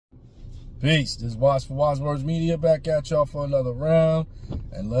Peace. This is Watch for Wise Words Media back at y'all for another round.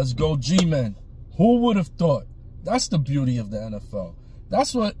 And let's go G-Men. Who would have thought? That's the beauty of the NFL.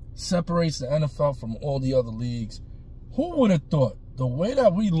 That's what separates the NFL from all the other leagues. Who would have thought the way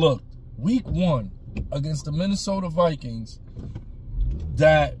that we looked week 1 against the Minnesota Vikings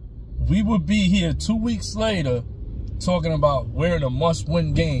that we would be here 2 weeks later talking about we're in a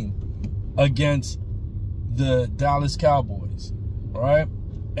must-win game against the Dallas Cowboys, all right?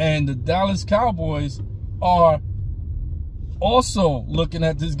 And the Dallas Cowboys are also looking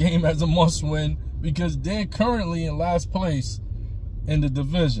at this game as a must-win because they're currently in last place in the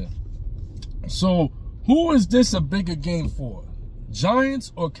division. So who is this a bigger game for?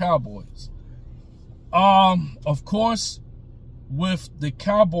 Giants or Cowboys? Of course, with the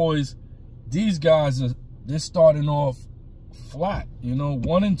Cowboys, these guys they're starting off flat,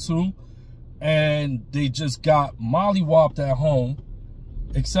 1-2, and they just got mollywopped at home.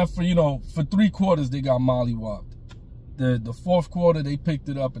 Except for, for 3 quarters, they got mollywopped. The fourth quarter, they picked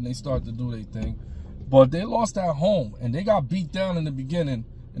it up and they started to do their thing. But they lost at home, and they got beat down in the beginning,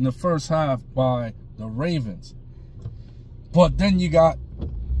 in the first half, by the Ravens. But then you got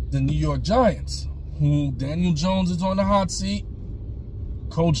the New York Giants, who Daniel Jones is on the hot seat,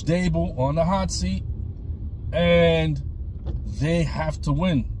 Coach Dable on the hot seat, and they have to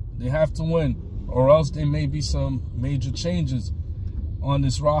win. They have to win, or else there may be some major changes on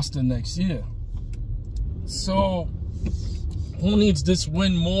this roster next year. So who needs this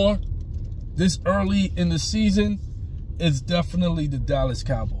win more this early in the season? It's definitely the Dallas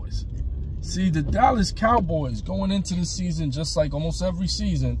Cowboys. See, the Dallas Cowboys going into the season, just like almost every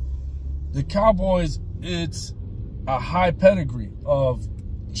season, the Cowboys, it's a high pedigree of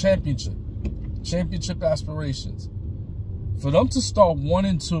championship aspirations. For them to start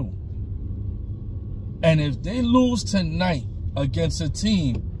 1-2, and if they lose tonight against a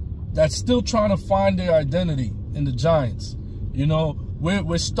team that's still trying to find their identity in the Giants,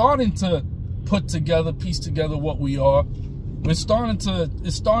 we're starting to piece together what we are. It's starting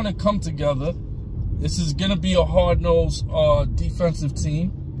to come together. This is gonna be a hard-nosed defensive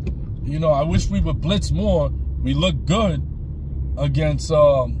team. I wish we would blitz more. We looked good against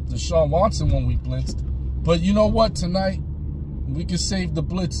Deshaun Watson when we blitzed, but you know what? Tonight we can save the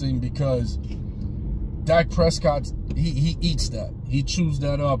blitzing because Dak Prescott, he eats that. He chews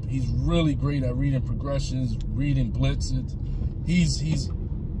that up. He's really great at reading progressions, reading blitzes.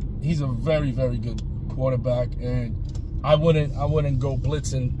 He's a very, very good quarterback, and I wouldn't go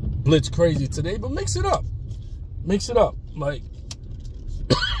blitz crazy today, but mix it up. Mix it up. Like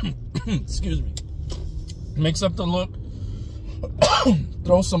excuse me. Mix up the look.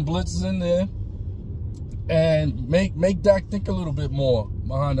 Throw some blitzes in there and make Dak think a little bit more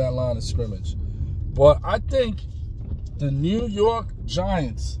behind that line of scrimmage. But I think the New York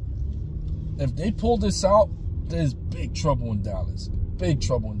Giants, if they pull this out, there's big trouble in Dallas. Big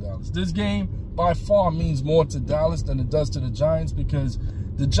trouble in Dallas. This game, by far, means more to Dallas than it does to the Giants because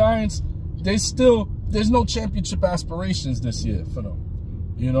the Giants, there's no championship aspirations this year for them.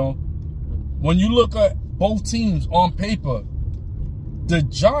 When you look at both teams on paper, the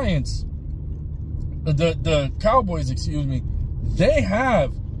Giants, the Cowboys, excuse me, they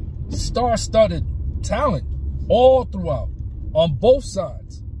have star-studded talent all throughout on both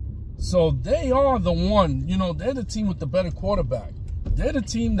sides. So they are the one, they're the team with the better quarterback. They're the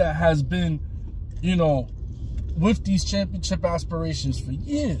team that has been, with these championship aspirations for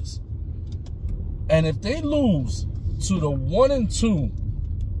years. And if they lose to the 1-2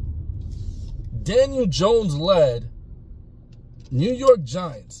 Daniel Jones led New York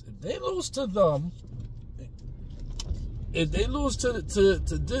Giants, if they lose to them, if they lose to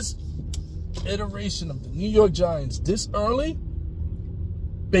this iteration of the New York Giants this early,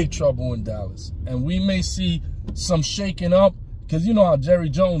 big trouble in Dallas. And we may see some shaking up because you know how Jerry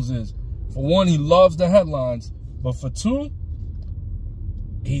Jones is. For one, he loves the headlines, but for two,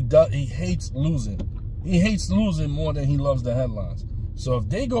 he hates losing. He hates losing more than he loves the headlines. So if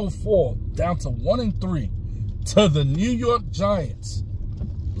they go down to 1-3 to the New York Giants,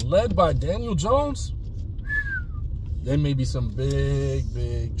 led by Daniel Jones, there may be some big,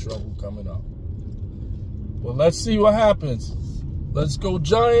 big trouble coming up. Well, let's see what happens. Let's go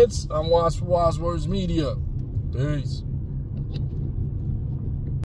Giants. I'm Watch for Wise Words Media. Peace.